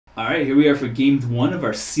Alright, here we are for game 1 of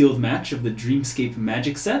our sealed match of the Dreamscape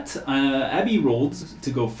Magic set. Abbey rolled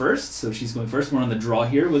to go first, so she's going first. We're on the draw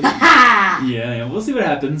here. Yeah, we'll see what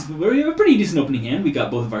happens. We have a pretty decent opening hand. We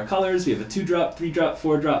got both of our colors. We have a 2-drop, 3-drop,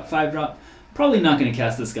 4-drop, 5-drop. Probably not going to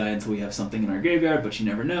cast this guy until we have something in our graveyard, but you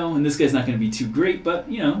never know. And this guy's not going to be too great,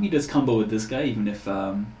 but, you know, he does combo with this guy, even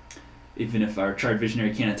if our Charred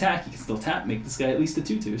Visionary can't attack, you can still tap, make this guy at least a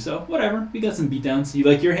 2/2. So, whatever. We got some beatdowns. You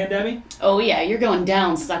like your hand, Abbey? Oh yeah, you're going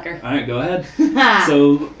down, sucker. Alright, go ahead.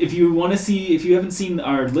 So, if you haven't seen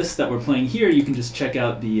our list that we're playing here, you can just check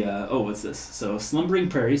out the, what's this? So, Slumbering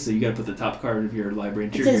Prairie, so you gotta put the top card of your library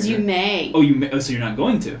into It your says you may. Oh, you may. Oh, so you're not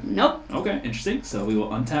going to? Nope. Okay, interesting. So, we will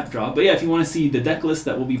untap, draw. But yeah, if you want to see the deck list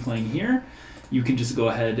that we'll be playing here, you can just go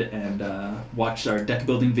ahead and watch our deck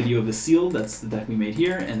building video of the sealed. That's the deck we made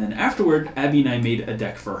here. And then afterward, Abbey and I made a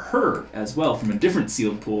deck for her as well from a different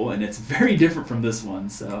sealed pool, and it's very different from this one.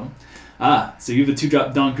 So, so you have a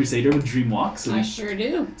 2-drop Dawn Crusader with Dreamwalk. So I sure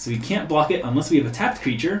do. So we can't block it unless we have a tapped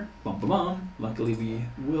creature. Bum bum bum. Luckily we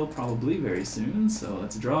will probably very soon. So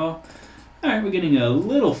let's draw. Alright, we're getting a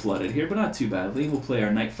little flooded here, but not too badly. We'll play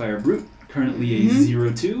our Nightfire Brute, currently a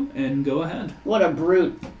 0/2, and go ahead. What a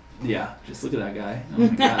brute. Yeah, just look at that guy. Oh my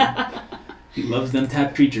god. He loves them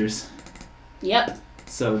tapped creatures. Yep.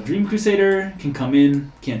 So Dream Crusader can come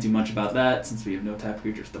in. Can't do much about that since we have no tapped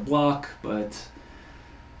creatures to block. But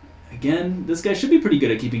again, this guy should be pretty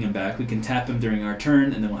good at keeping him back. We can tap him during our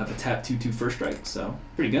turn, and then we'll have a tap 2/2 first strike. So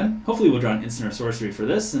pretty good. Hopefully we'll draw an instant or sorcery for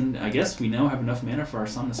this, and I guess we now have enough mana for our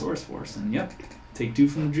Somnosaurus Force. And yep, take 2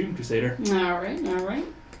 from the Dream Crusader. Alright, alright.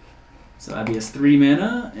 So Abbey has 3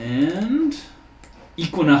 mana, and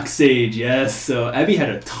Equinox Sage, yes. So Abbey had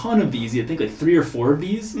a ton of these. I think like 3 or 4 of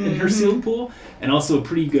these in her sealed pool, and also a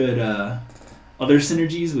pretty good other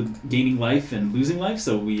synergies with gaining life and losing life.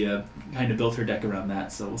 So we kind of built her deck around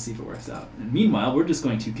that. So we'll see if it works out. And meanwhile, we're just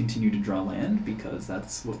going to continue to draw land because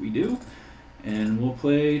that's what we do, and we'll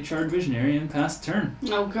play Charred Visionary and pass the turn.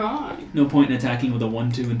 Oh god. No point in attacking with a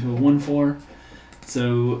 1/2 into a 1/4.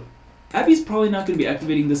 So Abbey's probably not going to be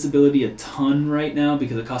activating this ability a ton right now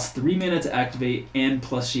because it costs 3 mana to activate, and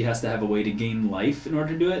plus she has to have a way to gain life in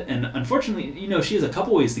order to do it. And unfortunately, you know, she has a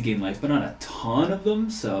couple ways to gain life, but not a ton of them.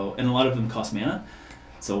 So, and a lot of them cost mana.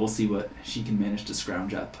 So we'll see what she can manage to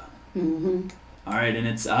scrounge up. Alright, and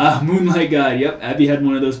it's Moonlight God. Yep, Abbey had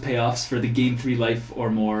one of those payoffs for the gain 3 life or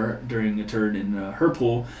more during a turn in her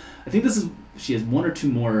pool. I think this is, she has 1 or 2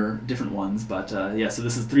 more different ones, but yeah, so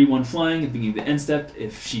this is 3/1 flying. At the beginning of the end step,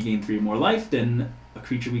 if she gained 3 or more life, then a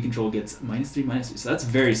creature we control gets -3/-3. So that's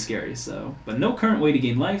very scary. So, but no current way to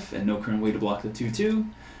gain life, and no current way to block the 2/2.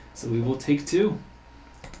 So we will take 2.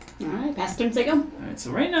 Alright, pass turn, take 'em. Alright,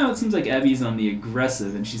 so right now it seems like Abbey's on the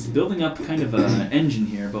aggressive, and she's building up kind of an engine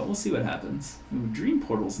here, but we'll see what happens. Ooh, Dream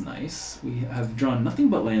Portal's nice. We have drawn nothing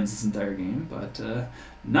but lands this entire game, but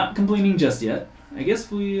not complaining just yet. I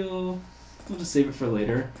guess we'll just save it for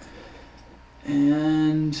later.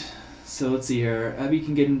 And so let's see here. Abbey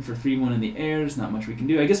can get in for 3/1 in the air. There's not much we can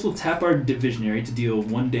do. I guess we'll tap our Visionary to deal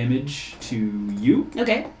 1 damage to you.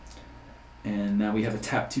 Okay. And now we have a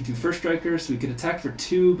tap 2/2 first striker, so we could attack for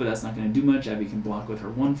 2, but that's not going to do much. Abbey can block with her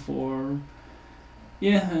 1/4.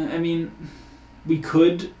 Yeah, I mean, we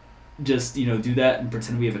could just, you know, do that and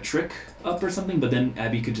pretend we have a trick up or something, but then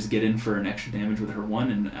Abbey could just get in for an extra damage with her 1,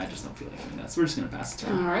 and I just don't feel like doing that, so we're just going to pass the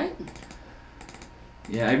turn. Alright.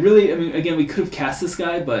 Yeah, I mean, again, we could have cast this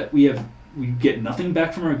guy, but we get nothing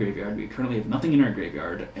back from our graveyard. We currently have nothing in our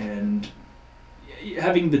graveyard, and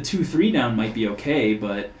having the 2/3 down might be okay,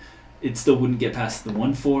 but it still wouldn't get past the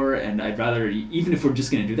 1/4, and I'd rather, even if we're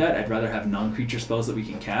just going to do that, I'd rather have non-creature spells that we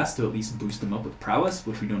can cast to at least boost them up with prowess,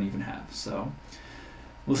 which we don't even have. So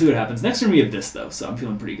we'll see what happens. Next turn we have this, though, so I'm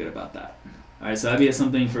feeling pretty good about that. Alright, so Abbey has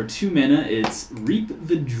something for 2 mana. It's Reap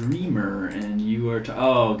the Dreamer, and you are...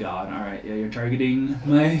 oh, God. Alright, yeah, you're targeting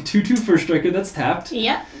my 2/2 first striker that's tapped.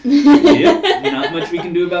 Yep. Yep, not much we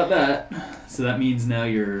can do about that. So that means now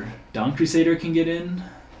your Dawn Crusader can get in.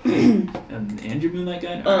 And your Moonlight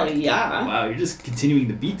Guide? Oh, yeah. Wow, you're just continuing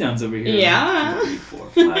the beatdowns over here. Yeah. 1, 2, 3, 4,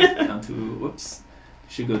 5, down to, whoops.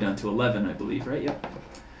 Should go down to 11, I believe, right? Yep.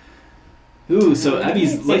 Ooh, so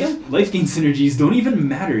Abbey's life gain synergies don't even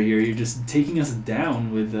matter here. You're just taking us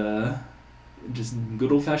down with just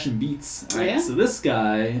good old-fashioned beats. All right, yeah. So this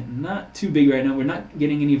guy, not too big right now. We're not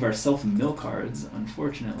getting any of our self-mill cards,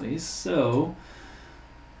 unfortunately. So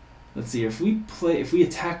let's see. If we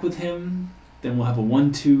attack with him, then we'll have a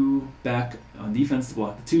 1/2 back on defense to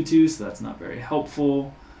block the 2/2. So that's not very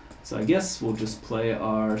helpful. So I guess we'll just play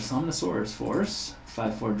our Somnosaurus Force.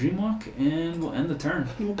 5/4 Dreamwalk, and we'll end the turn.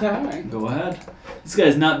 Okay. Go ahead. This guy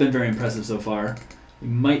has not been very impressive so far. We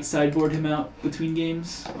might sideboard him out between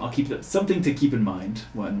games. I'll keep that something to keep in mind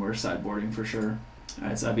when we're sideboarding for sure.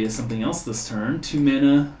 Alright, so Abbey has something else this turn. 2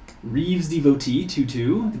 mana, Reeves Devotee,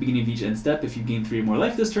 2/2. At the beginning of each end step, if you gain 3 or more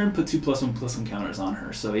life this turn, put 2 +1/+1 counters on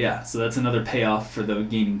her. So yeah, so that's another payoff for the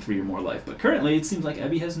gaining 3 or more life. But currently, it seems like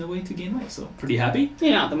Abbey has no way to gain life, so pretty happy.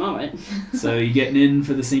 You know, at the moment. So you getting in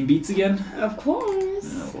for the same beats again? Of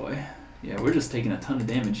course. Oh boy. Yeah, we're just taking a ton of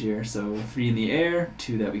damage here. So 3 in the air,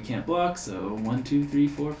 2 that we can't block. So 1, 2, 3,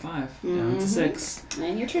 4, 5. Down to 6.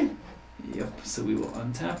 And your turn. Yep, so we will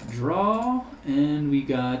untap, draw, and we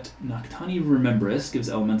got Noctani Remembress,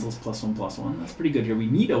 gives elementals +1/+1. That's pretty good here. We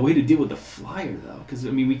need a way to deal with the flyer, though, because,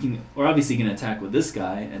 I mean, we're obviously going to attack with this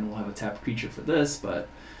guy, and we'll have a tapped creature for this, but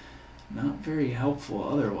not very helpful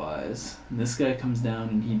otherwise. And this guy comes down,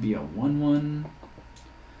 and he'd be a 1/1.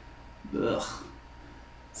 Ugh.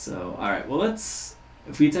 So, alright, well,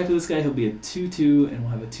 if we attack with this guy, he'll be a 2/2, and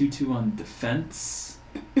we'll have a 2/2 on defense.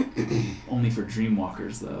 Only for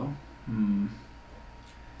Dreamwalkers, though.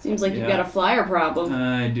 Seems like you've got a flyer problem.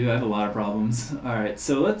 I do have a lot of problems. Alright,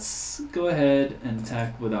 so let's go ahead and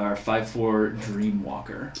attack with our 5/4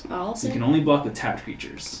 Dreamwalker. So you can only block with tapped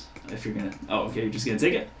creatures. If you're gonna... Oh, okay, you're just gonna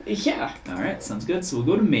take it? Yeah. Alright, sounds good. So we'll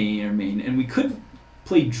go to main, and we could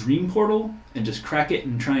play Dream Portal and just crack it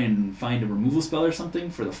and try and find a removal spell or something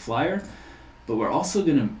for the flyer. But we're also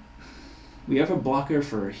gonna... We have a blocker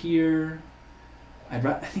for here... I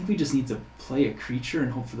think we just need to play a creature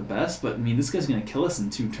and hope for the best, but I mean, this guy's going to kill us in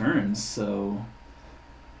 2 turns, so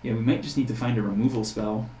yeah, we might just need to find a removal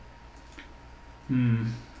spell.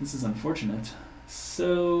 This is unfortunate.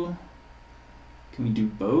 So, can we do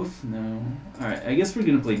both? No. Alright, I guess we're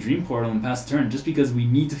going to play Dream Portal and pass the turn just because we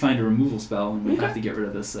need to find a removal spell and we have to get rid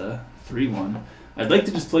of this 3/1. I'd like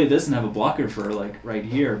to just play this and have a blocker for, like, right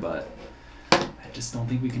here, but I just don't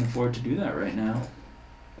think we can afford to do that right now.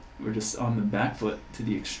 We're just on the back foot to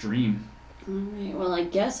the extreme. Alright, well, I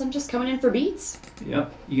guess I'm just coming in for beats.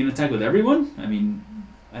 Yep. You gonna attack with everyone? I mean,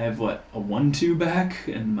 I have, what, a 1/2 back?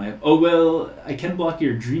 And my... Oh, well, I can block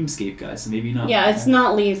your Dreamscape guy, so maybe not. Yeah, it's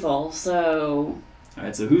not lethal, so...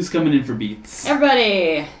 Alright, so who's coming in for beats?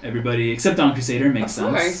 Everybody! Everybody, except on Crusader, makes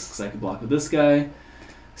sense. Because I can block with this guy.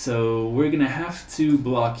 So we're gonna have to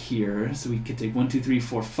block here, so we could take 1, 2, 3,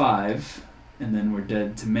 4, 5... and then we're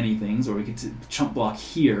dead to many things, or we could chump block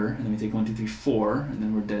here, and then we take 1, 2, 3, 4, and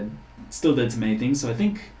then we're dead, still dead to many things. So I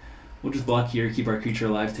think we'll just block here, keep our creature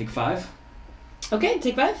alive, take 5. Okay,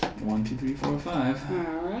 take 5. 1, 2, 3, 4, 5.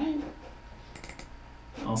 Alright.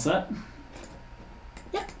 All set?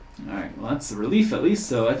 Yep. Alright, well that's a relief at least.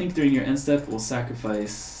 So I think during your end step, we'll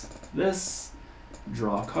sacrifice this,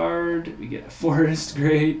 draw a card, we get a forest,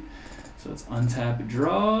 great. So it's untap,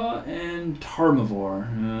 draw, and Tarmivore.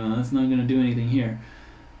 That's not going to do anything here.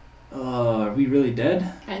 Are we really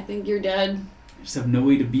dead? I think you're dead. We just have no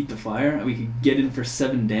way to beat the flyer. We could get in for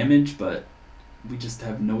 7 damage, but we just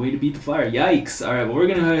have no way to beat the flyer. Yikes! Alright, well we're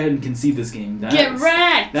going to go ahead and concede this game. Get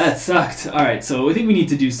wrecked! That sucked. Alright, so I think we need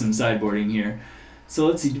to do some sideboarding here. So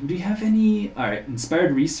let's see, do we have any... Alright,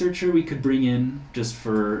 Inspired Researcher we could bring in just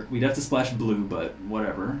for... We'd have to splash blue, but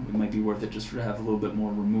whatever. It might be worth it just to have a little bit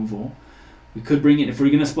more removal. We could bring in, if we're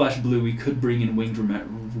going to splash blue, we could bring in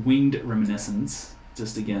Winged Reminiscence,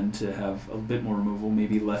 just again to have a bit more removal,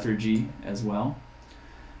 maybe Lethargy as well.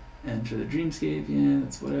 Enter the Dreamscape, yeah,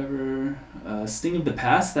 that's whatever. Sting of the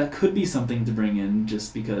Past, that could be something to bring in,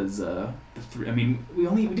 just because I mean, we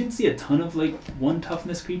didn't see a ton of like 1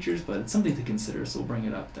 toughness creatures, but it's something to consider, so we'll bring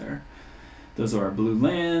it up there. Those are our blue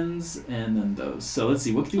lands, and then those. So let's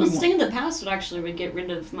see, what do we want? Sting of the Past would get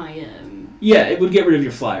rid of my... Yeah, it would get rid of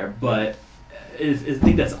your flyer, but... I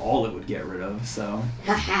think that's all it would get rid of, so...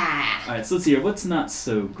 Alright, so let's see here. What's not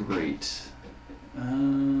so great?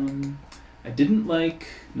 I didn't like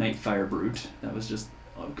Nightfire Brute. That was just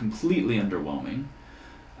completely underwhelming.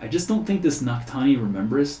 I just don't think this Noctani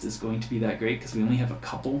Remembrist is going to be that great, because we only have a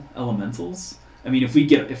couple elementals. I mean, if we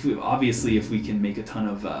can make a ton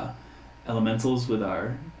of elementals with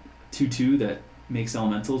our 2/2 that makes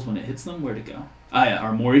elementals when it hits them, where'd it go? Ah yeah,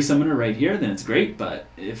 our Mori Summoner right here, then it's great, but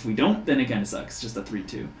if we don't, then it kind of sucks. Just a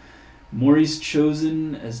 3/2. Mori's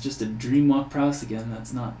chosen as just a Dreamwalk prowess. Again,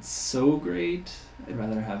 that's not so great. I'd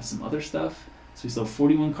rather have some other stuff. So we still have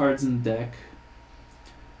 41 cards in the deck.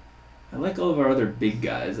 I like all of our other big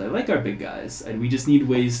guys. I like our big guys. We just need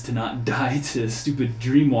ways to not die to stupid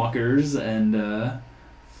Dreamwalkers and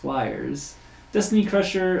flyers. Destiny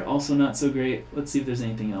Crusher, also not so great. Let's see if there's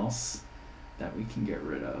anything else that we can get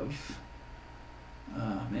rid of.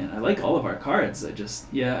 Man, I like all of our cards. I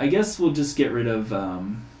guess we'll just get rid of,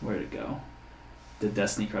 where'd it go? The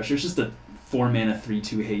Destiny Crusher. It's just a 4 mana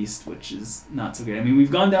 3/2 haste, which is not so great. I mean,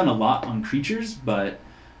 we've gone down a lot on creatures, but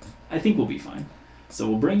I think we'll be fine. So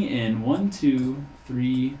we'll bring in 1, 2,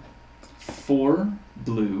 3, 4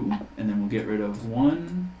 blue, and then we'll get rid of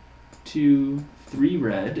 1, 2, 3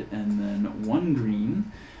 red, and then 1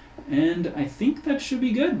 green. And I think that should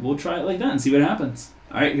be good. We'll try it like that and see what happens.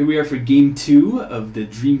 Alright, here we are for game 2 of the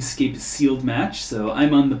Dreamscape sealed match. So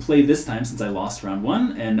I'm on the play this time since I lost round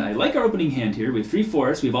 1, and I like our opening hand here. We have 3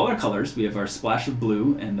 forests, we have all our colors, we have our splash of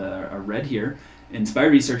blue and our red here.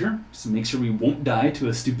 Inspired Researcher, so make sure we won't die to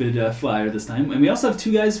a stupid flyer this time. And we also have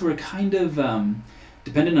 2 guys who are kind of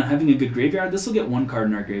dependent on having a good graveyard. This will get 1 card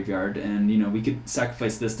in our graveyard, and you know, we could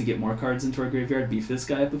sacrifice this to get more cards into our graveyard, beef this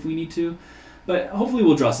guy up if we need to. But hopefully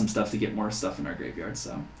we'll draw some stuff to get more stuff in our graveyard,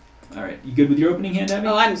 so. Alright, you good with your opening hand, Abby?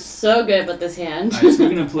 Oh, I'm so good with this hand. Alright, so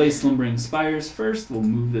we're going to play Slumbering Spires first. We'll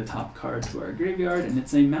move the top card to our graveyard, and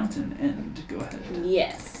it's a mountain end. Go ahead.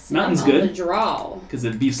 Yes. Mountain's I'm good. on the draw. Because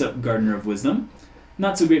it beefs up Gardener of Wisdom.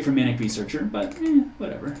 Not so great for Manic Researcher, but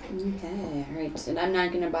whatever. Okay, alright. And I'm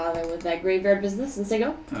not going to bother with that graveyard business and say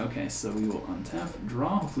go. Okay, so we will untap,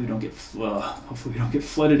 draw. Hopefully we don't get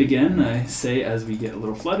flooded again. I say as we get a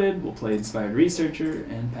little flooded, we'll play Inspired Researcher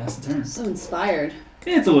and pass the turn. So inspired.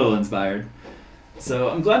 It's a little inspired. So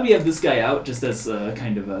I'm glad we have this guy out just as a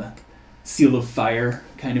kind of a seal of fire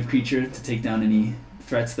kind of creature to take down any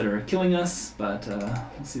threats that are killing us, but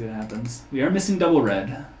we'll see what happens. We are missing double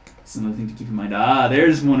red. That's another thing to keep in mind. Ah,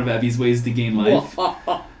 there's one of Abby's ways to gain life.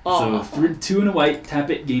 So 2 and a white, tap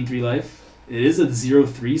it, gain 3 life. It is a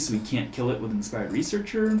 0/3, so we can't kill it with Inspired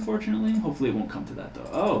Researcher, unfortunately. Hopefully it won't come to that, though.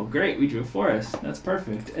 Oh, great, we drew a forest. That's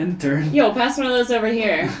perfect. End turn. Yo, pass one of those over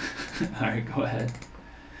here. Alright, go ahead.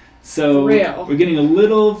 So, For real. we're getting a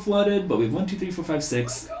little flooded, but we have 1, 2, 3, 4, 5,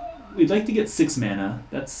 6. We'd like to get 6 mana.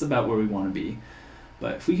 That's about where we want to be.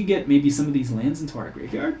 But if we could get maybe some of these lands into our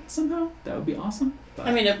graveyard somehow, that would be awesome. But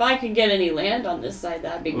I mean, if I could get any land on this side,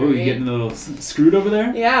 that'd be great. oh, you're getting a little screwed over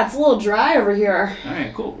there? Yeah, it's a little dry over here.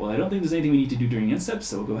 Alright, cool. Well, I don't think there's anything we need to do during end steps,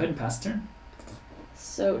 so we'll go ahead and pass the turn.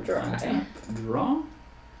 So dry. Untap, draw.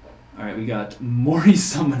 Alright, we got Mori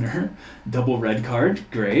Summoner, double red card,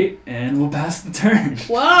 great, and we'll pass the turn.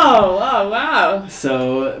 Whoa, oh, wow.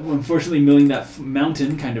 So, unfortunately, milling that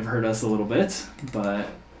mountain kind of hurt us a little bit, but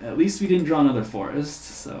at least we didn't draw another forest,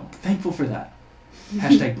 so thankful for that.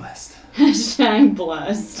 Hashtag blessed. Hashtag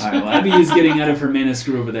blessed. Alright, well, Abbey is getting out of her mana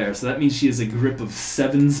screw over there, so that means she has a grip of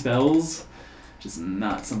 7 spells, which is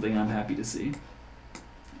not something I'm happy to see.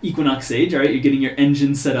 Equinox Sage, alright, you're getting your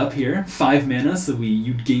engine set up here. 5 mana, so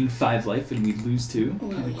you'd gain 5 life and we'd lose 2.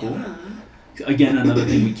 Kind of cool. Yeah. Again, another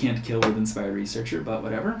thing we can't kill with Inspired Researcher, but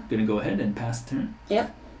whatever. Gonna go ahead and pass the turn.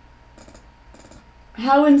 Yep.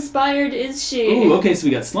 How inspired is she? Ooh, okay, so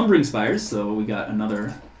we got Slumbering Spires, so we got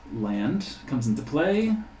another land comes into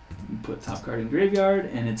play. We put top card in graveyard,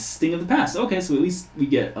 and it's Sting of the Past. Okay, so at least we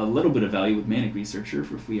get a little bit of value with Manic Researcher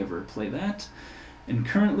if we ever play that. And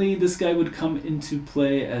currently, this guy would come into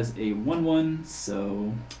play as a 1/1,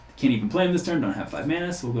 so can't even play him this turn, don't have 5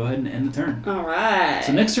 mana, so we'll go ahead and end the turn. Alright.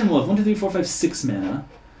 So next turn we'll have 1, 2, 3, 4, 5, 6 mana.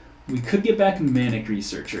 We could get back Manic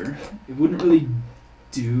Researcher. It wouldn't really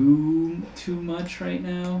do too much right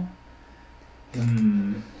now.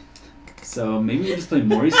 So maybe we'll just play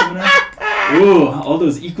Mori Summoner. Ooh, all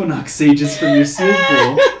those Equinox Sages from your sealed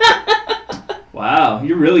pool. Wow,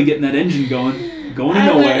 you're really getting that engine going to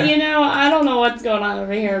nowhere. You know, I don't know what's going on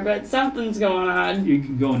over here, but something's going on. You're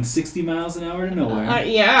going 60 miles an hour to nowhere.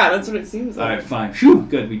 Yeah, that's what it seems like. Alright, fine. Phew,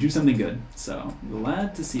 good. We drew something good. So,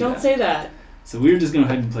 glad to see that. Don't say that. So we're just going to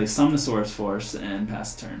go ahead and play Somnosaurus Force and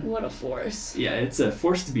pass the turn. What a force. Yeah, it's a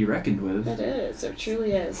force to be reckoned with. It is. It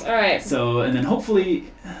truly is. Alright. So, and then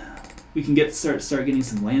hopefully we can start getting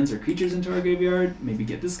some lands or creatures into our graveyard. Maybe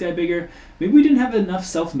get this guy bigger. Maybe we didn't have enough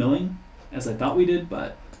self-milling as I thought we did,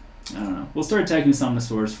 but I don't know. We'll start attacking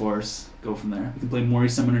Somnosaurus Force. Go from there. We can play Mori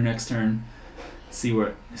Summoner next turn. See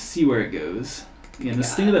where it goes. Again, the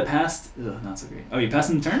Sting of the Past, not so great. Oh, you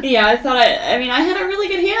passing the turn? Yeah, I thought I had a really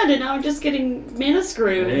good hand, and now I'm just getting mana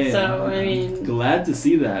screwed. Hey, so I mean, glad to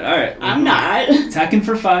see that. All right, I'm not attacking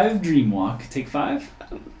for 5. Dreamwalk. Take 5.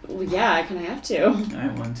 Well, yeah, can I have to? All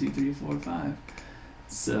right, 1, 2, 3, 4, 5.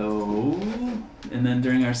 So, and then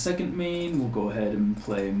during our second main, we'll go ahead and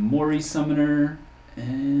play Mori Summoner,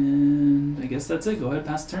 and I guess that's it. Go ahead,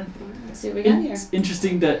 pass the turn. Let's see what we got here. It's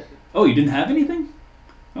interesting that you didn't have anything.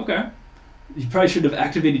 Okay. You probably should have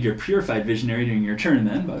activated your Purified Visionary during your turn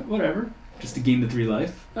then, but whatever. Just to gain the 3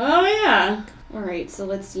 life. Oh, yeah. Alright, so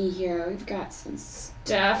let's see here. We've got some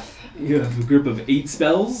stuff. You have a group of 8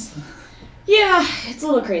 spells. Yeah, it's a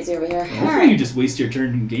little crazy over here. Well, hopefully you just waste your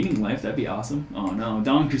turn gaining life. That'd be awesome. Oh no,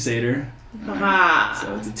 Dawn Crusader. Haha.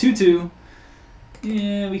 So it's a 2/2.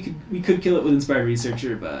 Yeah, we could kill it with Inspired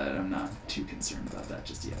Researcher, but I'm not too concerned about that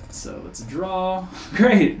just yet. So let's draw.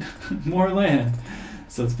 Great! More land.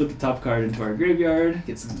 So let's put the top card into our graveyard,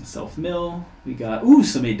 get some self-mill. We got, ooh,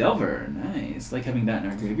 some Delver. Nice. Like having that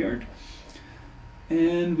in our graveyard.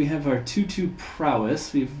 And we have our 2/2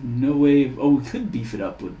 Prowess. We have no way of, we could beef it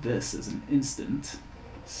up with this as an instant.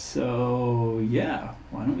 So, yeah,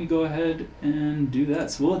 why don't we go ahead and do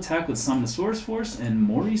that. So we'll attack with Somnosaurus Force and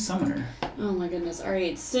Mori Summoner. Oh my goodness.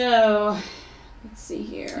 Alright, so let's see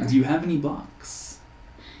here. Do you have any blocks?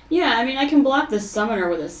 Yeah, I mean, I can block the Summoner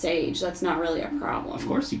with a Sage. That's not really a problem. Of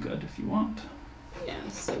course you could if you want. Yeah,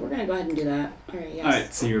 so we're going to go ahead and do that. Alright, yes.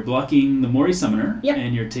 Alright, so you're blocking the Mori Summoner, Yep.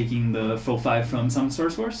 and you're taking the full 5 from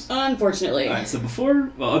Somnosaurus Force? Unfortunately. Alright, so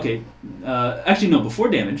before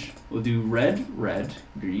damage, we'll do red,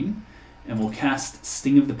 green, and we'll cast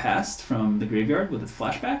Sting of the Past from the graveyard with its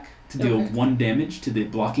flashback to deal 1 damage to the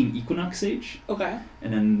blocking Equinox Sage. Okay.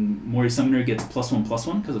 And then Mori Summoner gets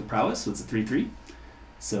 +1/+1 because of prowess, so it's a 3/3.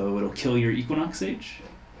 So it'll kill your Equinox Sage.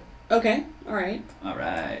 Okay, alright.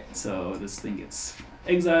 Alright, so this thing gets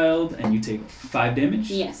exiled, and you take 5 damage.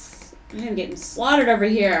 Yes. I am getting slaughtered over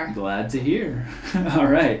here. Glad to hear.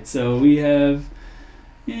 Alright, so we have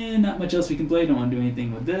not much else we can play. Don't want to do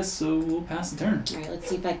anything with this, so we'll pass the turn. Alright, let's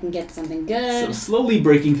see if I can get something good. So slowly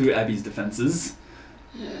breaking through Abbey's defenses.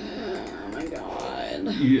 Oh my god.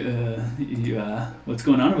 What's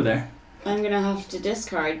going on over there? I'm gonna have to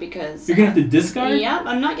discard because... You're gonna have to discard? Yep,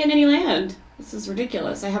 I'm not getting any land. This is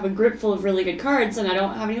ridiculous. I have a grip full of really good cards and I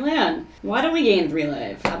don't have any land. Why don't we gain 3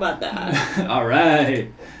 life? How about that?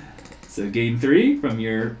 Alright. So gain 3 from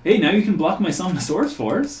your... Hey, now you can block my Somnosaurus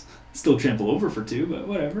Force. Still trample over for 2, but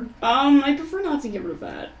whatever. I prefer not to get rid of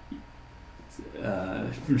that.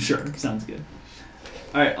 Sure, sounds good.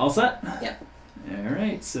 Alright, all set? Yep.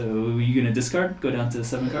 Alright, so you gonna discard? Go down to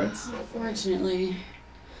 7 cards? Unfortunately.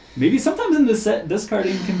 Maybe sometimes in this set,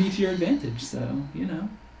 discarding can be to your advantage, so, you know.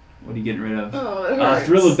 What are you getting rid of? Oh, it hurts.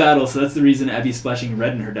 Thrill of Battle, so that's the reason Abbey's splashing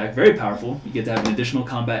red in her deck. Very powerful. You get to have an additional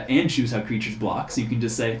combat and choose how creatures block, so you can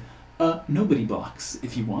just say, nobody blocks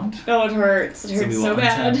if you want. Oh, it hurts. It hurts so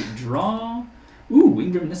bad. Untap, draw. Ooh,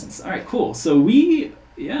 Winged Reminiscence. Alright, cool. So let's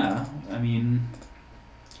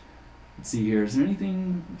see here. Is there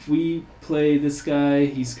anything, if we play this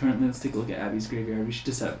guy, let's take a look at Abbey's graveyard. We should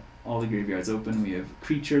just have all the graveyards open. We have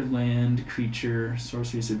creature, land, creature,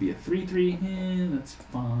 sorcery, so it'd be a 3/3. That's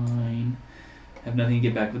fine. Have nothing to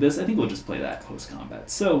get back with this. I think we'll just play that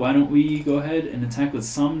post-combat. So why don't we go ahead and attack with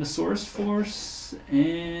Somnosaurus Force,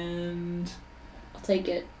 and... I'll take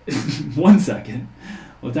it. 1 second.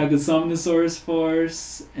 We'll attack with Somnosaurus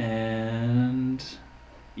Force, and...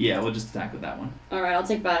 Yeah, we'll just attack with that one. Alright, I'll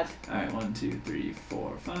take 5. Alright, 1, 2, 3,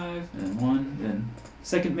 4, 5, and 1, then...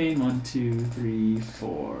 Second main, 1, 2, 3,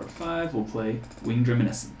 4, 5. We'll play Winged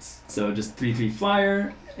Reminiscence. So just 3/3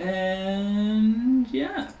 flyer, and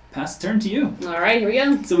yeah, pass the turn to you. Alright, here we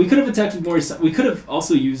go. So we could have attacked with Mori. We could have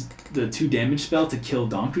also used the 2 damage spell to kill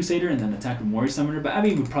Dawn Crusader and then attack with Mori Summoner, but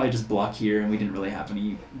Abbey would probably just block here, and we didn't really have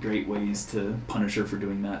any great ways to punish her for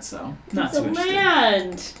doing that. So not too interested.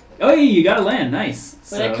 Land. Oh, hey, you got a land, nice.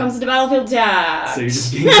 When it comes to battlefield tap. So you're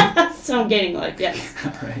just gaining. So I'm gaining life, yes.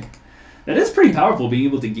 All right. That is pretty powerful, being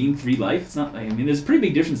able to gain 3 life. It's not. There's a pretty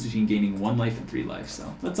big difference between gaining 1 life and 3 life.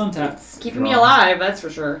 So let's untap. It's keeping me alive, that's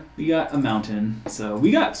for sure. We got a mountain. So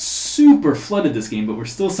we got super flooded this game, but we're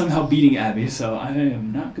still somehow beating Abbey. So I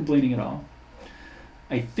am not complaining at all.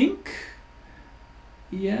 I think.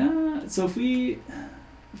 Yeah. So if we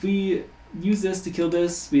use this to kill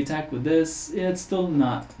this, we attack with this. Yeah, it's still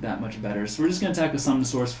not that much better. So we're just gonna attack with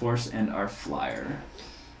Somnosaurus Force and our flyer.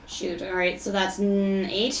 Shoot. All right. So that's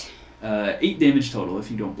 8. 8 damage total if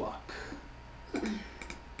you don't block.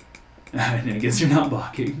 I guess you're not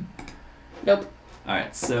blocking. Nope.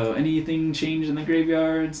 Alright, so anything change in the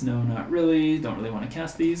graveyards? No, not really. Don't really want to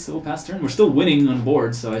cast these, so we'll pass turn. We're still winning on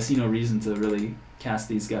board, so I see no reason to really cast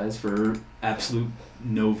these guys for absolute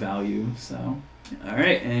no value. So,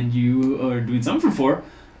 alright, and you are doing something for 4.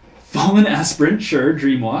 Fallen Aspirant, sure.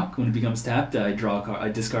 Dreamwalk. When it becomes tapped, I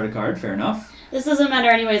discard a card. Fair enough. This doesn't matter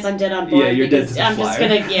anyways. I'm dead on board. Yeah, you're dead to the I'm flyer. just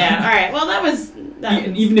gonna. Yeah. All right. Well, that was.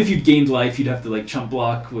 Even if you'd gained life, you'd have to like chump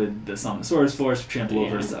block with the Somnosaurus Force, trample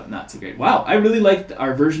over stuff. Not so great. Wow, I really liked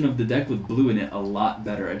our version of the deck with blue in it a lot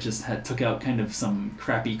better. I just took out kind of some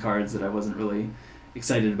crappy cards that I wasn't really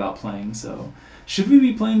excited about playing. So, should we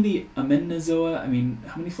be playing the Amenazoa? I mean,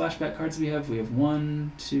 how many flashback cards do we have? We have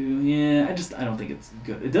 1, 2. Yeah, I don't think it's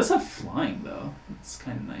good. It does have flying though. It's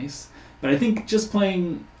kind of nice. But I think just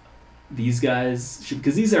playing these guys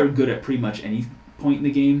because these are good at pretty much any point in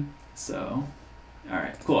the game. So,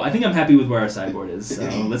 Alright, cool. I think I'm happy with where our sideboard is, so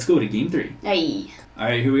let's go to game 3. Hey.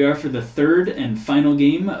 Alright, here we are for the third and final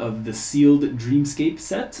game of the sealed Dreamscape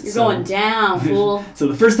set. You're going down, fool. So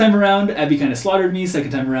the first time around, Abbey kind of slaughtered me.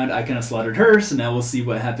 Second time around, I kind of slaughtered her. So now we'll see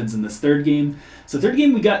what happens in this third game. So third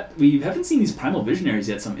game, we haven't seen these Primal Visionaries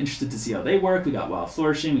yet, so I'm interested to see how they work. We got Wild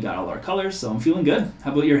Flourishing, we got all our colors, so I'm feeling good.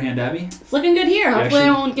 How about your hand, Abbey? It's looking good here. Hopefully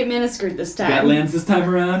I won't get mana screwed this time. Got lands this time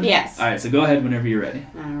around? Yes. Alright, so go ahead whenever you're ready.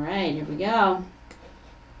 Alright, here we go.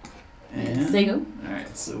 And There you go.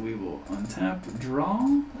 Alright, so we will untap, draw,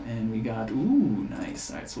 and we got, ooh,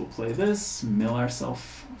 nice. Alright, so we'll play this, mill ourselves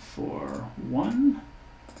for 1.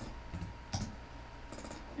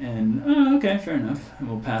 And, okay, fair enough. And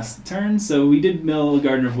we'll pass the turn. So we did mill a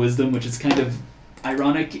Garden of Wisdom, which is kind of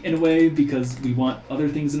ironic in a way because we want other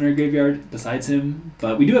things in our graveyard besides him.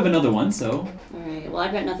 But we do have another one, so... Alright, well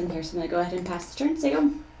I've got nothing here, so I'm going to go ahead and pass the turn. So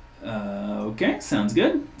you go. Okay, sounds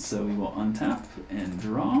good. So we will untap and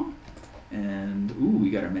draw. And, ooh, we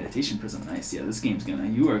got our Meditation Prism. Nice. Yeah, this game's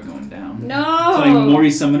you are going down. No! Playing Mori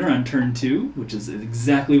Summoner on turn 2, which is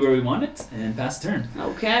exactly where we want it, and pass turn.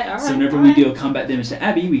 Okay, alright. So whenever we deal combat damage to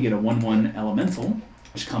Abbey, we get a 1/1 Elemental,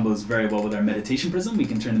 which combos very well with our Meditation Prism. We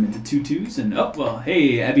can turn them into 2/2s, and oh, well,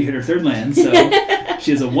 hey, Abbey hit her third land, so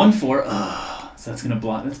she has a 1/4. So that's going to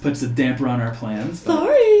block. That puts a damper on our plans.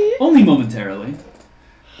 Sorry! Only momentarily.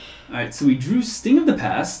 Alright, so we drew Sting of the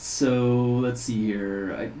Past, so let's see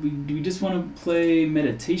here. Do we just want to play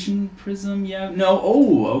Meditation Prism? Yeah? No?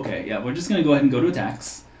 Oh, okay. Yeah, we're just going to go ahead and go to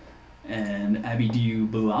attacks. And Abbey, do you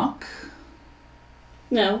block?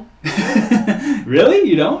 No. Really?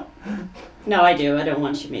 You don't? No, I do. I don't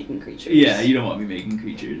want you making creatures. Yeah, you don't want me making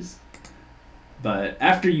creatures. But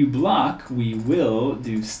after you block, we will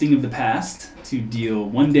do Sting of the Past to deal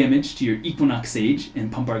 1 damage to your Equinox Sage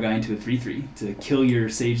and pump our guy into a 3/3 to kill your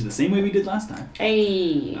Sage the same way we did last time.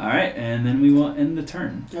 Hey. Alright, and then we will end the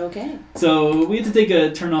turn. Okay. So we had to take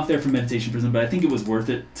a turn off there for Meditation Prism, but I think it was worth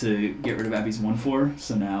it to get rid of Abbey's 1/4.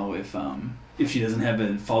 So now if she doesn't have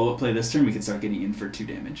a follow-up play this turn, we can start getting in for 2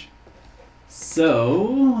 damage.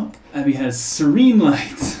 So, Abbey has Serene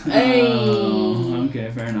Light. Hey. Oh,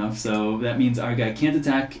 okay, fair enough. So that means our guy can't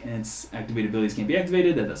attack, and its activated abilities can't be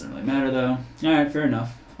activated. That doesn't really matter, though. Alright, fair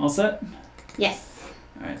enough. All set? Yes.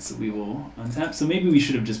 Alright, so we will untap. So maybe we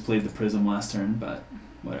should have just played the Prism last turn, but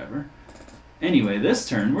whatever. Anyway, this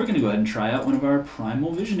turn, we're going to go ahead and try out one of our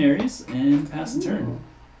Primal Visionaries and pass the turn.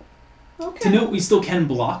 Okay. To note, we still can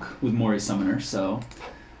block with Mori Summoner, so...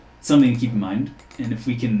 something to keep in mind. And if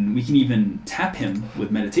we can even tap him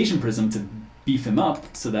with Meditation Prism to beef him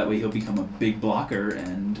up, so that way he'll become a big blocker,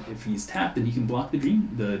 and if he's tapped, then he can block the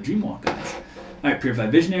Dreamwalk guys. Alright,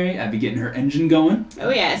 Purified Visionary, Abbey getting her engine going.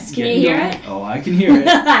 Oh yes, can you hear it? Oh, I can hear it.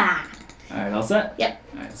 Alright, all set? Yep.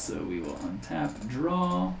 Alright, so we will untap,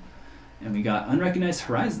 draw, and we got Unrecognized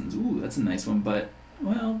Horizons. Ooh, that's a nice one, but,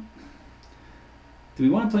 well... do we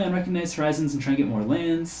want to play Unrecognized Horizons and try and get more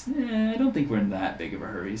lands? I don't think we're in that big of a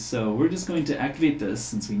hurry. So we're just going to activate this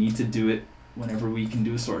since we need to do it whenever we can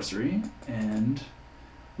do a sorcery. And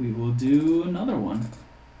we will do another one.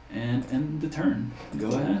 And end the turn. Go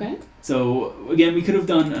ahead. Okay. So again, we could have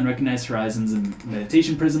done Unrecognized Horizons and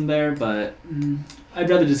Meditation Prism there, but I'd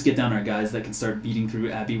rather just get down our guys that can start beating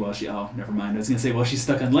through Abbey while she... oh, never mind. I was going to say, well, she's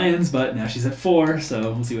stuck on lands, but now she's at 4,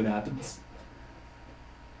 so we'll see what happens.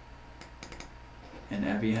 And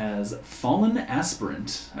Abbey has Fallen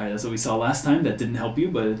Aspirant. Alright, that's what we saw last time. That didn't help you,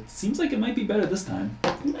 but it seems like it might be better this time.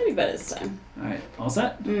 It might be better this time. Alright, all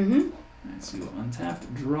set? Mm-hmm. Alright, so we will untap,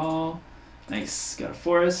 draw. Nice, got a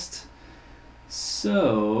forest.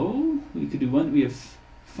 So, we could do one. We have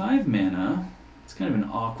 5 mana. It's kind of an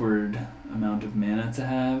awkward amount of mana to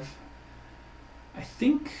have. I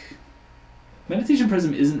think Meditation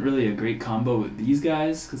Prism isn't really a great combo with these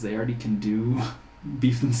guys, because they already can do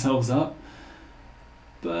beef themselves up.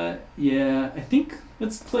 But, yeah, I think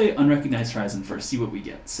let's play Unrecognized Horizon first, see what we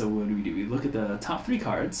get. So what do? We look at the top 3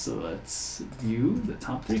 cards. So let's view the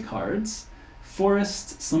top 3 cards.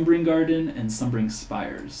 Forest, Slumbering Garden, and Slumbering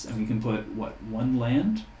Spires. And we can put, what, 1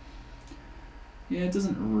 land? Yeah, it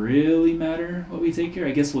doesn't really matter what we take here.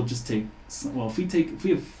 I guess we'll just take, well, if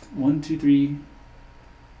we have 1, 2, 3,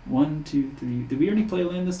 1, 2, 3. Did we already play a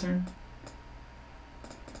land this turn?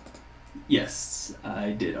 Yes,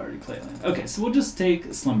 I did already play land. Okay, so we'll just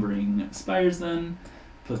take Slumbering Spires then,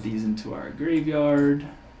 put these into our graveyard,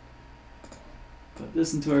 put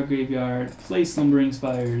this into our graveyard, play Slumbering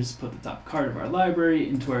Spires, put the top card of our library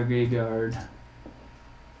into our graveyard,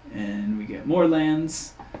 and we get more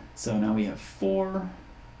lands. So now we have 4,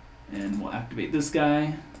 and we'll activate this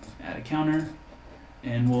guy, add a counter,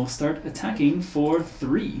 and we'll start attacking for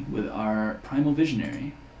 3 with our Primal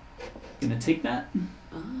Visionary. Gonna take that?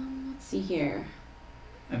 Let's see here.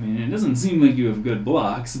 I mean, it doesn't seem like you have good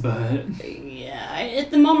blocks, but... Yeah,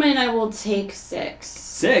 at the moment I will take 6.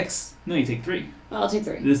 6? No, you take 3. Well, I'll take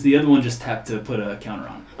 3. The other one just tapped to put a counter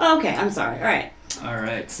on. Oh, okay, I'm sorry. Alright.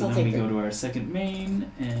 Alright, so I'll then we take go 3. to our second main,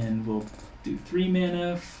 and we'll do 3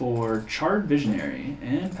 mana for Charred Visionary,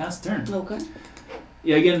 and pass turn. Okay.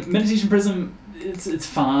 Yeah, again, Meditation Prism, it's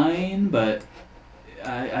fine, but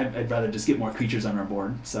I'd rather just get more creatures on our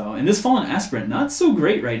board. So, and this Fallen Aspirant, not so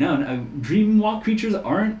great right now. Dreamwalk creatures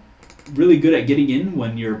aren't really good at getting in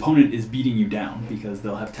when your opponent is beating you down, because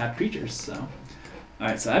they'll have tapped creatures, so...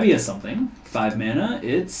 Alright, so Abbey has something. 5 mana,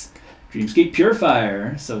 it's Dreamscape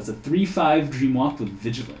Purifier. So it's a 3/5 Dreamwalk with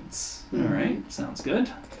Vigilance. Alright, sounds good.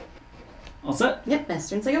 All set? Yep, best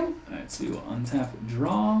turns I go. Alright, so we will untap,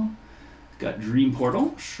 draw. Got Dream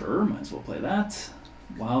Portal. Sure, might as well play that.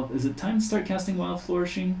 Wild. Is it time to start casting Wild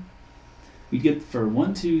Flourishing? We get for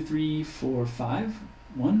 1, 2, 3, 4, 5.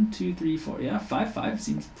 1, 2, 3, 4. Yeah, 5/5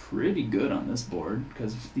 seems pretty good on this board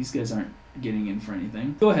because these guys aren't getting in for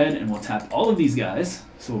anything. Go ahead and we'll tap all of these guys.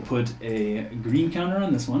 So we'll put a green counter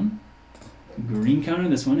on this one, green counter on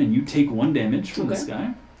this one, and you take 1 damage from this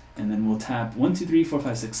guy. And then we'll tap 1, 2, 3, 4,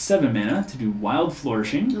 5, 6, 7 mana to do Wild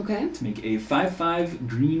Flourishing. Okay. To make a 5/5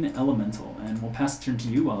 green elemental. And we'll pass the turn to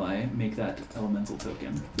you while I make that elemental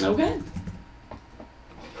token. Okay.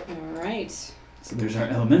 Alright. So there's our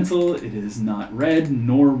elemental. It is not red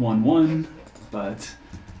nor 1/1, but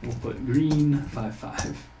we'll put green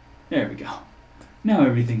 5/5. There we go. Now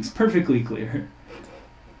everything's perfectly clear.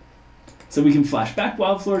 So we can flash back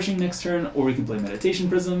Wild Flourishing next turn, or we can play Meditation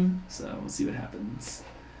Prism. So we'll see what happens.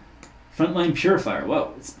 Frontline Purifier.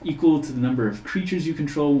 Whoa, it's equal to the number of creatures you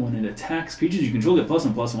control when it attacks. Creatures you control get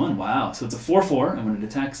 +1/+1. Wow, so it's a 4/4, and when it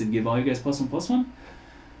attacks, it'd give all you guys +1/+1.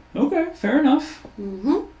 Okay, fair enough.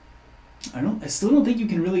 I still don't think you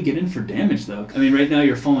can really get in for damage, though. I mean, right now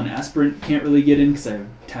your Fallen Aspirant can't really get in because I have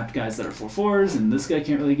tapped guys that are 4/4s, and this guy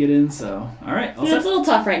can't really get in, so... Alright, It's a little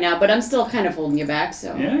tough right now, but I'm still kind of holding you back,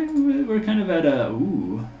 so... Yeah, we're kind of at a...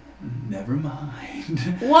 Ooh, never mind.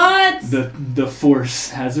 What? The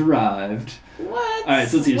force has arrived. What? Alright,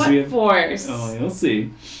 so let's see. What So we have, force? Oh, you'll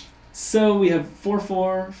see. So we have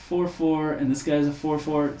 4/4, 4/4, and this guy's a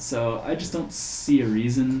 4/4, so I just don't see a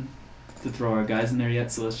reason to throw our guys in there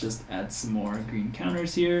yet, so let's just add some more green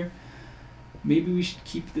counters here. Maybe we should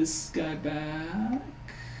keep this guy back.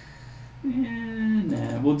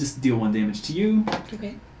 Nah, we'll just deal 1 damage to you.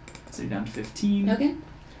 Okay. So you're down to 15. Okay.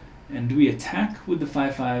 And do we attack with the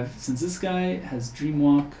 5/5? Since this guy has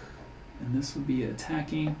Dreamwalk, and this would be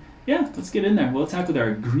attacking. Yeah, let's get in there. We'll attack with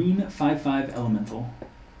our green 5/5 elemental.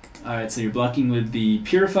 Alright, so you're blocking with the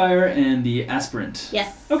Purifier and the Aspirant.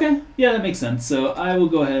 Yes. Okay, yeah, that makes sense. So I will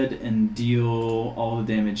go ahead and deal all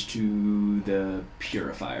the damage to the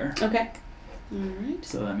Purifier. Okay. Alright.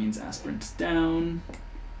 So that means Aspirant's down.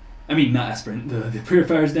 I mean, not Aspirant, the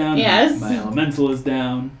Purifier's down. Yes. My Elemental is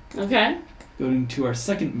down. Okay. Going to our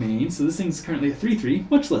second main. So this thing's currently a 3/3,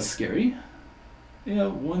 much less scary. Yeah,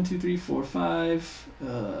 1, 2, 3, 4, 5.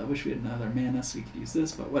 I wish we had another mana so we could use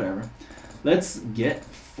this, but whatever. Let's get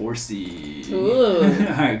Forcey. Ooh.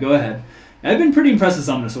 Alright, go ahead. I've been pretty impressed with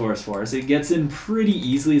Omnisaurus Force. It gets in pretty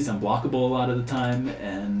easily, it's unblockable a lot of the time,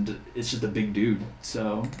 and it's just a big dude.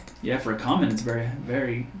 So, yeah, for a common, it's very,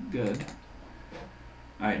 very good.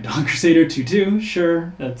 Alright, Dawn Crusader 2/2,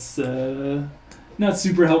 sure. That's not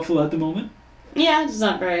super helpful at the moment. Yeah, it's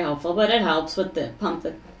not very helpful, but it helps with the pump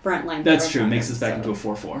the front line. That's true, it makes us back into a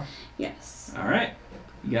 4/4. Yes. Alright,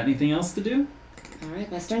 you got anything else to do? Alright,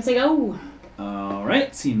 best turn say go.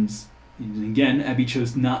 Alright, seems, again, Abbey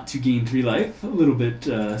chose not to gain 3 life. A little bit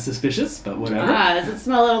suspicious, but whatever. Does it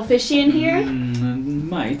smell a little fishy in here?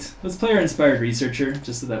 Might. Let's play our Inspired Researcher,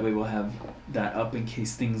 just so that way we'll have that up in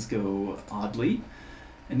case things go oddly.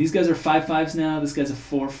 And these guys are 5/5s now, this guy's a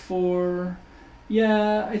 4/4.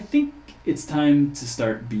 Yeah, I think it's time to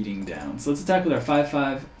start beating down. So let's attack with our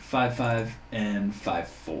 5/5, 5/5, and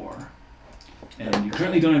 5/4. And you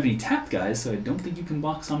currently don't have any tapped guys, so I don't think you can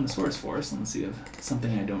block Somnosaurus Force unless you have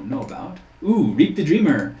something I don't know about. Ooh, Reap the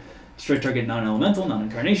Dreamer. Destroy target non-elemental,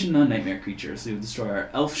 non-incarnation, non-nightmare creature. So you destroy our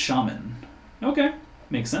Elf Shaman. Okay,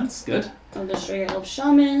 makes sense. Good. I'll destroy your Elf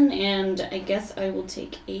Shaman, and I guess I will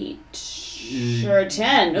take 8. Sure,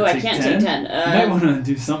 10. Oh, I can't take 10. You might want to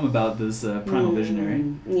do something about this Primal Visionary.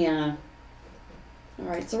 Yeah.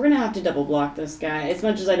 Alright, so we're going to have to double block this guy, as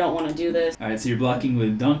much as I don't want to do this. Alright, so you're blocking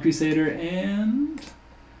with Dawn Crusader and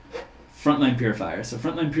Frontline Purifier. So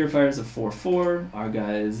Frontline Purifier is a 4/4. Our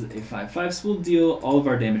guy is a 5/5, so we'll deal all of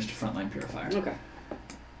our damage to Frontline Purifier. Okay.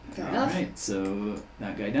 Fair enough. Alright, so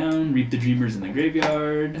that guy down. Reap the Dreamers in the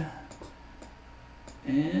graveyard.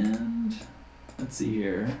 And let's see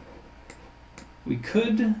here. We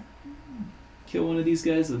could kill one of these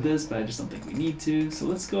guys with this, but I just don't think we need to. So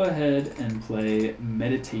let's go ahead and play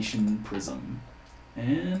Meditation Prism.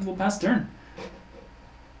 And we'll pass turn.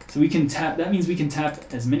 So we can tap, that means we can tap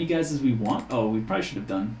as many guys as we want. Oh, we probably should have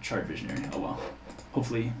done Charred Visionary. Oh well.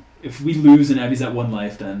 Hopefully, if we lose and Abby's at 1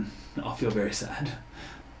 life, then I'll feel very sad.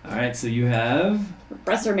 Alright, so you have...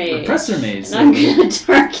 Repressor Mage. Repressor Mage. And I'm going to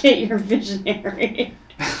target your Visionary.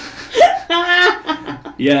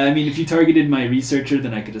 Yeah, I mean, if you targeted my Researcher,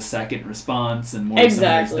 then I could just sack it in response, and more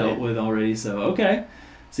exactly. dealt with already, so okay.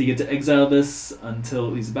 So you get to exile this until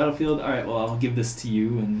it leaves the battlefield. Alright, well, I'll give this to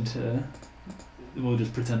you, and we'll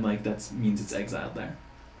just pretend like that means it's exiled there.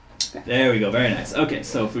 Okay. There we go, very nice. Okay,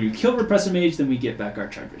 so if we kill Repressor Mage, then we get back our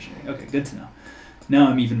Charred Visionary. Okay, good to know. Now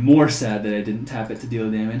I'm even more sad that I didn't tap it to deal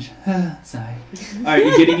damage. Sigh. Alright,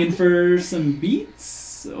 you getting in for some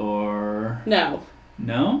beats? Or... No.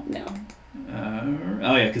 No? No.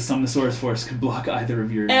 Oh yeah, because Somnosaurus Force could block either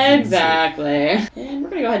of your... Exactly. And we're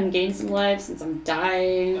going to go ahead and gain some life since I'm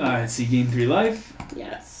dying. Alright, so you gain 3 life.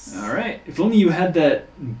 Yes. Alright, if only you had that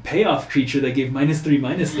payoff creature that gave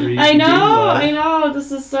 -3/-3. I know,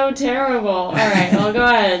 this is so terrible. Alright, well go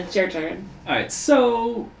ahead, it's your turn. Alright,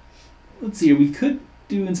 so... Let's see, we could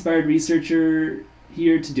do Inspired Researcher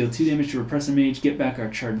here to deal 2 damage to Repressor Mage, get back our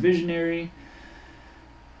Charred Visionary.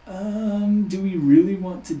 Do we really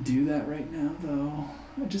want to do that right now, though?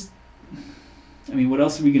 I mean, what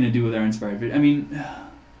else are we going to do with our Inspired Vision? I mean,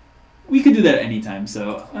 we could do that anytime,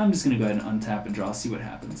 so I'm just going to go ahead and untap and draw, see what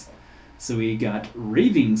happens. So we got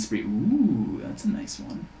Raving Spree. Ooh, that's a nice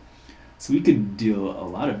one. So we could deal a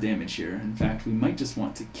lot of damage here. In fact, we might just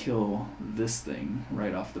want to kill this thing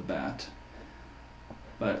right off the bat.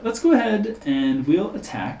 But let's go ahead and we'll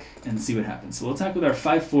attack and see what happens. So we'll attack with our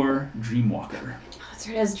 5/4 Dreamwalker. Oh, that's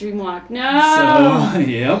right, it has Dreamwalk. No! So,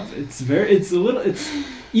 yep, it's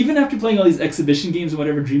even after playing all these exhibition games or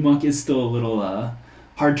whatever, Dreamwalk is still a little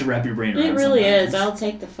hard to wrap your brain around. It really sometimes. is. I'll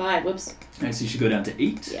take the 5. Whoops. Alright, so you should go down to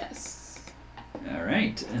 8. Yes.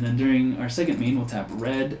 Alright, and then during our second main, we'll tap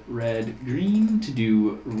red, red, green to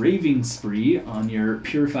do Raving Spree on your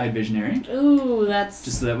Purified Visionary. Ooh, that's...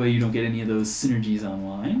 Just so that way you don't get any of those synergies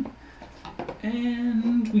online.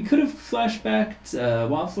 And we could have flashbacked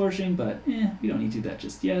Wild Flourishing, but we don't need to do that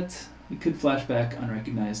just yet. We could flashback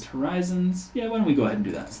Unrecognized Horizons. Yeah, why don't we go ahead and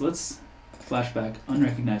do that? So let's flashback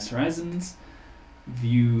Unrecognized Horizons,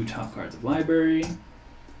 view top cards of library.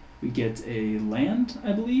 We get a land,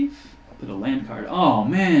 I believe. Put a land card. Oh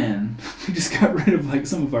man, we just got rid of like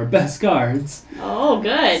some of our best cards. Oh,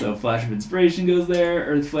 good. So Flash of Inspiration goes there,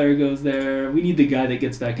 Earth Flare goes there. We need the guy that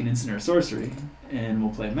gets back an instant or sorcery. And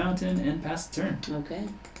we'll play Mountain and pass the turn. Okay.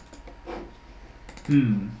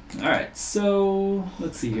 Alright, so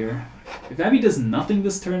let's see here. If Abbey does nothing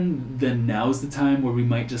this turn, then now's the time where we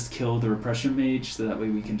might just kill the Repressor Mage, so that way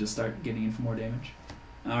we can just start getting in for more damage.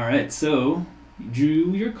 Alright, so you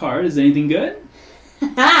drew your card. Is anything good?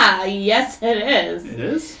 Ha! Yes, it is. It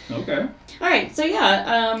is? Okay. Alright, so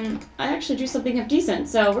yeah, I actually drew something half decent.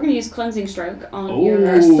 So we're going to use Cleansing Stroke on your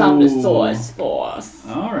Somnosaurus Force.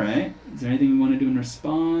 Alright. Is there anything we want to do in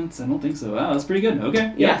response? I don't think so. Wow, that's pretty good. Okay.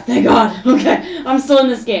 Yep. Yeah, thank God. Okay, I'm still in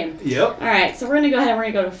this game. Yep. Alright, so we're going to go ahead and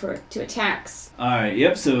we're going to go to attacks. Alright,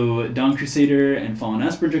 yep, so Dawn Crusader and Fallen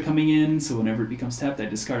Aspirant are coming in, so whenever it becomes tapped, I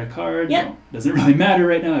discard a card. Yep. No, doesn't really matter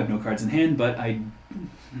right now, I have no cards in hand, but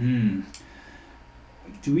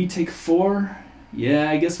do we take 4?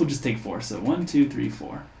 Yeah, I guess we'll just take 4. So 1, 2, 3,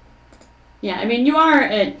 4. Yeah, I mean, you are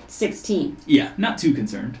at 16. Yeah, not too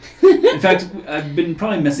concerned. In fact, I've been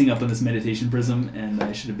probably messing up on this Meditation Prism, and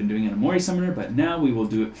I should have been doing it on Mori Summoner, but now we will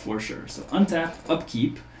do it for sure. So untap,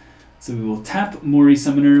 upkeep. So we will tap Mori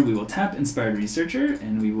Summoner, we will tap Inspired Researcher,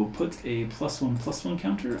 and we will put a +1/+1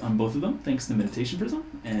 counter on both of them, thanks to Meditation Prism,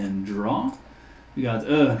 and draw. We got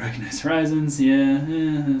Unrecognized Horizons, yeah,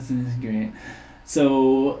 that's great.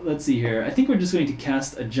 So let's see here. I think we're just going to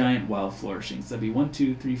cast a giant Wild Flourishing. So that'd be 1,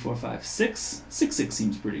 2, 3, 4, 5, 6. 6/6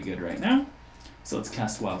 seems pretty good right now. So let's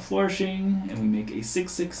cast Wild Flourishing, and we make a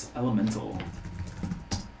 6/6 Elemental.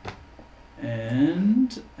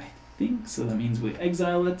 And I think so. That means we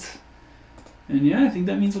exile it. And yeah, I think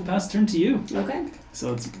that means we'll pass turn to you. Okay.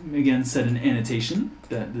 So let's again set an annotation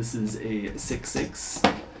that this is a 6/6.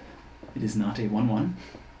 It is not a 1/1.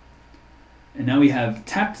 And now we have a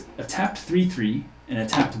tapped 3/3 and a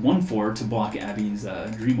tapped 1/4 to block Abby's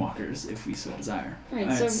Dreamwalkers if we so desire.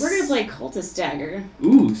 Alright, so we're going to play Cultist Dagger.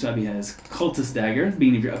 Ooh, so Abby has Cultist Dagger. At the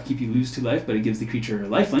beginning of your upkeep, you lose 2 life, but it gives the creature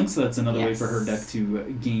lifelink, so that's another way for her deck to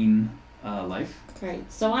gain life. Right,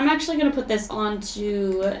 so I'm actually going to put this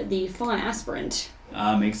onto the Fallen Aspirant.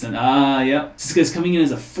 Makes sense. Yep. This guy's coming in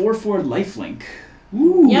as a 4/4 lifelink.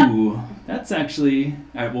 Ooh. Yep. That's actually...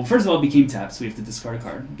 Alright, well, first of all, it became tapped, so we have to discard a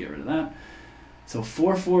card and get rid of that. So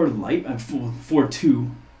 4/4 life... 4/2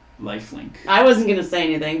 lifelink. I wasn't going to say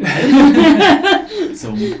anything, but...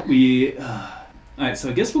 So we... Alright, so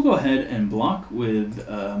I guess we'll go ahead and block with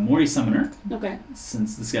Mori Summoner. Okay.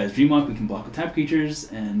 Since this guy's Dreamwalk, we can block with tap creatures,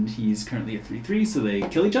 and he's currently at 3/3, so they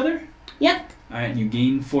kill each other. Yep. Alright, and you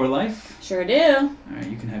gain 4 life. Sure do. Alright,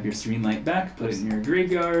 you can have your Serene Light back, put it in your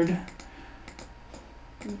graveyard.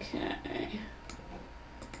 Okay.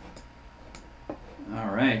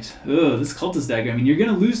 Alright. Oh, this Cultist Dagger. I mean, you're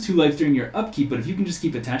going to lose 2 life during your upkeep, but if you can just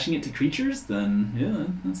keep attaching it to creatures, then, yeah,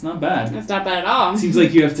 that's not bad. That's not bad at all. Seems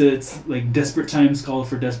like you have to, it's like desperate times call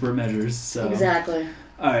for desperate measures, so. Exactly.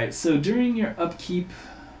 Alright, so during your upkeep,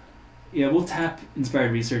 yeah, we'll tap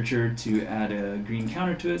Inspired Researcher to add a green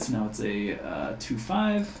counter to it, so now it's a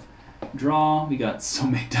 2/5. Draw, we got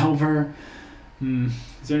Soulmate Delver.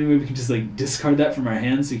 Is there any way we can just like discard that from our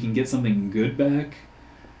hands so we can get something good back?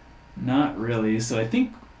 Not really, so I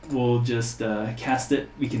think we'll just cast it.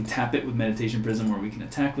 We can tap it with Meditation Prism, or we can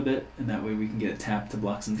attack with it, and that way we can get it tapped to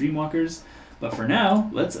block some Dreamwalkers. But for now,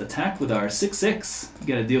 let's attack with our 6/6. You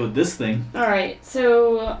gotta deal with this thing. Alright,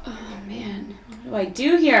 so... Oh, man. What do I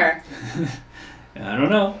do here? I don't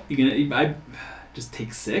know. I just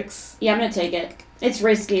take 6? Yeah, I'm going to take it. It's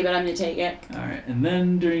risky, but I'm going to take it. Alright, and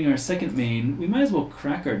then during our second main, we might as well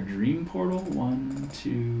crack our Dream Portal. 1,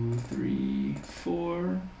 2, 3,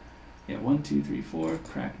 4. Yeah, 1, 2, 3, 4.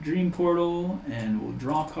 Crack Dream Portal, and we'll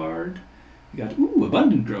draw a card. We got,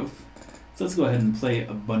 Abundant Growth. So let's go ahead and play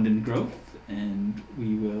Abundant Growth, and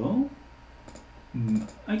we will...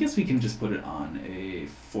 I guess we can just put it on a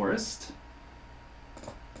Forest.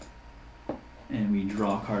 And we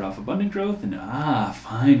draw a card off Abundant Growth, and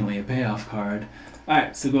finally a payoff card.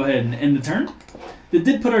 Alright, so go ahead and end the turn. That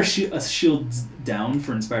did put our shields down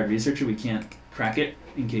for Inspired Researcher. We can't crack it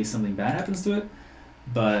in case something bad happens to it.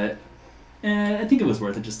 But I think it was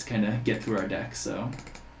worth it just to kind of get through our deck, so...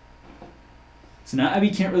 So now Abbey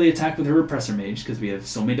can't really attack with her Repressor Mage because we have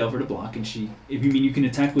Soulmate Delver to block, and you can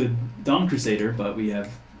attack with Dawn Crusader, but we have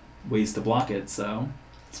ways to block it, so...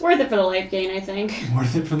 It's worth it for the life gain, I think.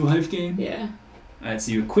 Worth it for the life gain? Yeah. Alright,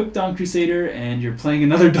 so you equip Dawn Crusader, and you're playing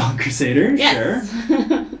another Dawn Crusader. Yes. Sure.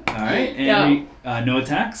 Alright, and no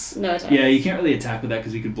attacks? No attacks. Yeah, you can't really attack with that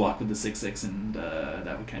because we could block with the 6/6, and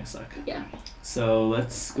that would kind of suck. Yeah. So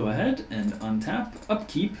let's go ahead and untap,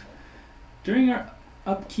 upkeep. During our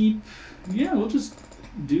upkeep, yeah, we'll just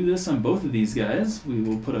do this on both of these guys. We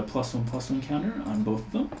will put a +1/+1 counter on both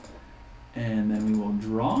of them. And then we will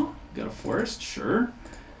draw. Got a Forest, sure.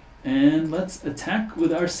 And let's attack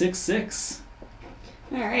with our 6/6.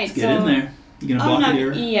 Alright, Let's get in there. You gonna block it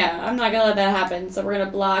here? Yeah, I'm not gonna let that happen. So we're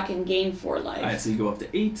gonna block and gain 4 life. Alright, so you go up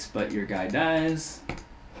to 8, but your guy dies.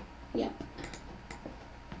 Yep.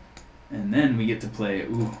 And then we get to play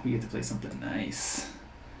something nice.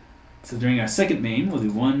 So during our second main, we'll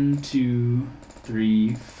do 1, 2,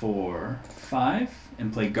 3, 4, 5,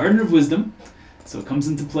 and play Garden of Wisdom. So it comes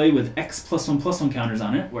into play with X +1/+1 counters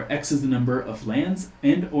on it, where X is the number of lands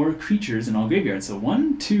and or creatures in all graveyards. So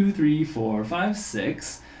 1, 2, 3, 4, 5,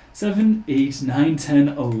 6, 7, 8, 9, 10,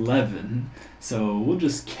 11. So we'll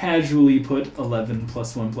just casually put 11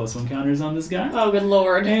 +1/+1 counters on this guy. Oh, good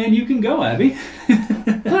lord. And you can go, Abbey.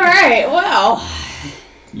 Alright, well.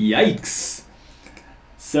 Yikes.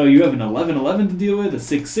 So you have an 11/11 to deal with, a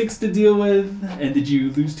 6/6 to deal with, and did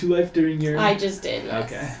you lose 2 life during your... I just did, yes.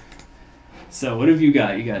 Okay. So what have you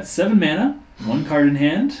got? You got 7 mana, 1 card in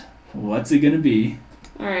hand. What's it gonna be?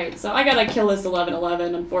 Alright, so I gotta kill this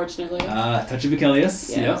 11/11, unfortunately. Touch of Achilles.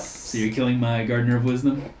 Yes. Yep. So you're killing my Gardener of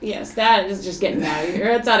Wisdom. Yes, that is just getting out of here.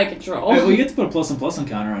 It's out of control. Alright, well, you get to put a +1/+1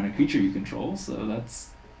 counter on a creature you control, so that's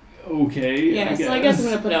okay. Yeah, so I guess I'm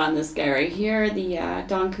gonna put it on this guy right here, the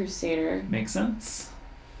Dawn Crusader. Makes sense.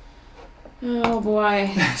 Oh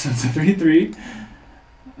boy. So it's a 3/3.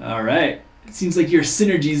 Alright. It seems like your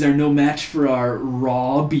synergies are no match for our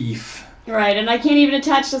raw beef. Right, and I can't even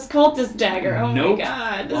attach this Cultist Dagger. Oh Nope. my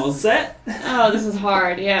god. All set? Oh, this is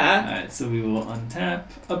hard, yeah. Alright, so we will untap.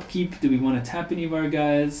 Upkeep. Do we want to tap any of our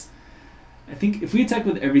guys? I think if we attack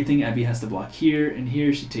with everything, Abbey has to block here and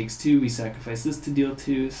here. She takes 2. We sacrifice this to deal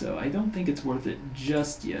 2. So I don't think it's worth it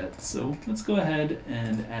just yet. So let's go ahead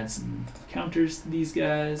and add some counters to these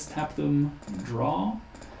guys. Tap them. Draw.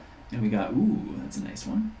 And we got, that's a nice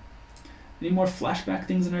one. Any more flashback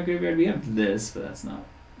things in our graveyard? We have this, but that's not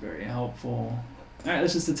very helpful. Alright,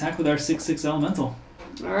 let's just attack with our 6/6 Elemental.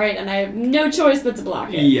 Alright, and I have no choice but to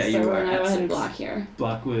block it. Yeah, so you we're are gonna at go ahead 6. and block here.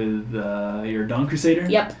 Block with your Dawn Crusader?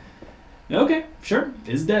 Yep. Okay, sure.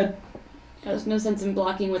 Is dead. There's no sense in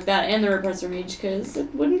blocking with that and the Repressor Mage because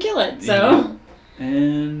it wouldn't kill it. So. Yeah.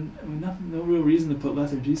 And no real reason to put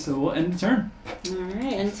Lethargy, so we'll end the turn.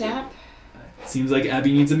 Alright, untap. Seems like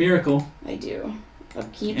Abbey needs a miracle. I do.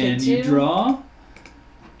 Upkeep And it too. you draw.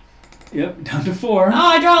 Yep, down to 4. Oh,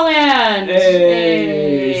 I draw land!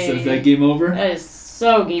 Hey! So is that game over? That is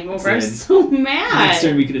so game over. I'm Good. so mad. Next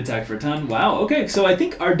turn we could attack for a ton. Wow, okay, so I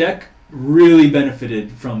think our deck really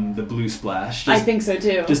benefited from the blue splash. I think so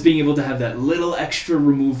too. Just being able to have that little extra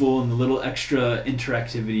removal and the little extra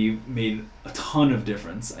interactivity made a ton of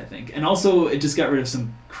difference, I think. And also, it just got rid of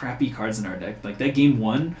some crappy cards in our deck. Like that game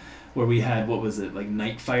 1, where we had, what was it, like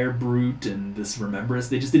Nightfire Brute and this Remembrance,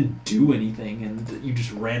 they just didn't do anything and you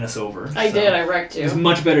just ran us over. I did, I wrecked you. It was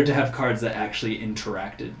much better to have cards that actually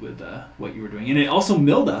interacted with what you were doing. And it also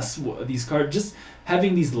milled us, these cards, just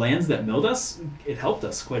having these lands that milled us, it helped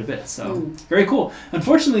us quite a bit. So, very cool.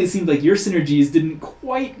 Unfortunately, it seemed like your synergies didn't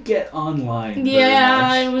quite get online.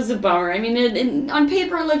 Yeah, it was a bummer. I mean, on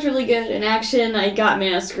paper it looked really good. In action, I got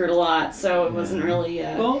mana screwed a lot, so it wasn't really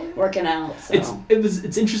working out. So.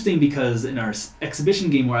 It's interesting because in our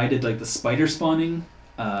exhibition game where I did like the spider spawning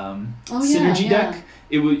synergy deck,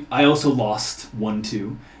 I also lost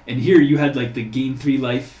 1-2, and here you had like the gain 3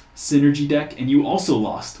 life synergy deck, and you also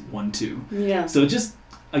lost 1-2. Yeah. So just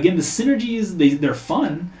again, the synergies they're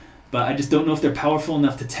fun, but I just don't know if they're powerful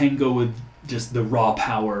enough to tango with just the raw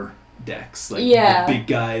power decks, like the big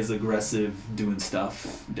guys, aggressive, doing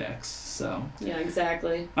stuff decks. So yeah,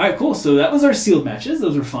 exactly. All right, cool. So that was our sealed matches.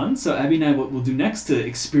 Those were fun. So Abbey and I, what we'll do next to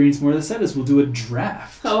experience more of the set is we'll do a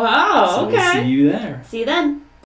draft. Oh, wow. So Okay. We'll see you there. See you then.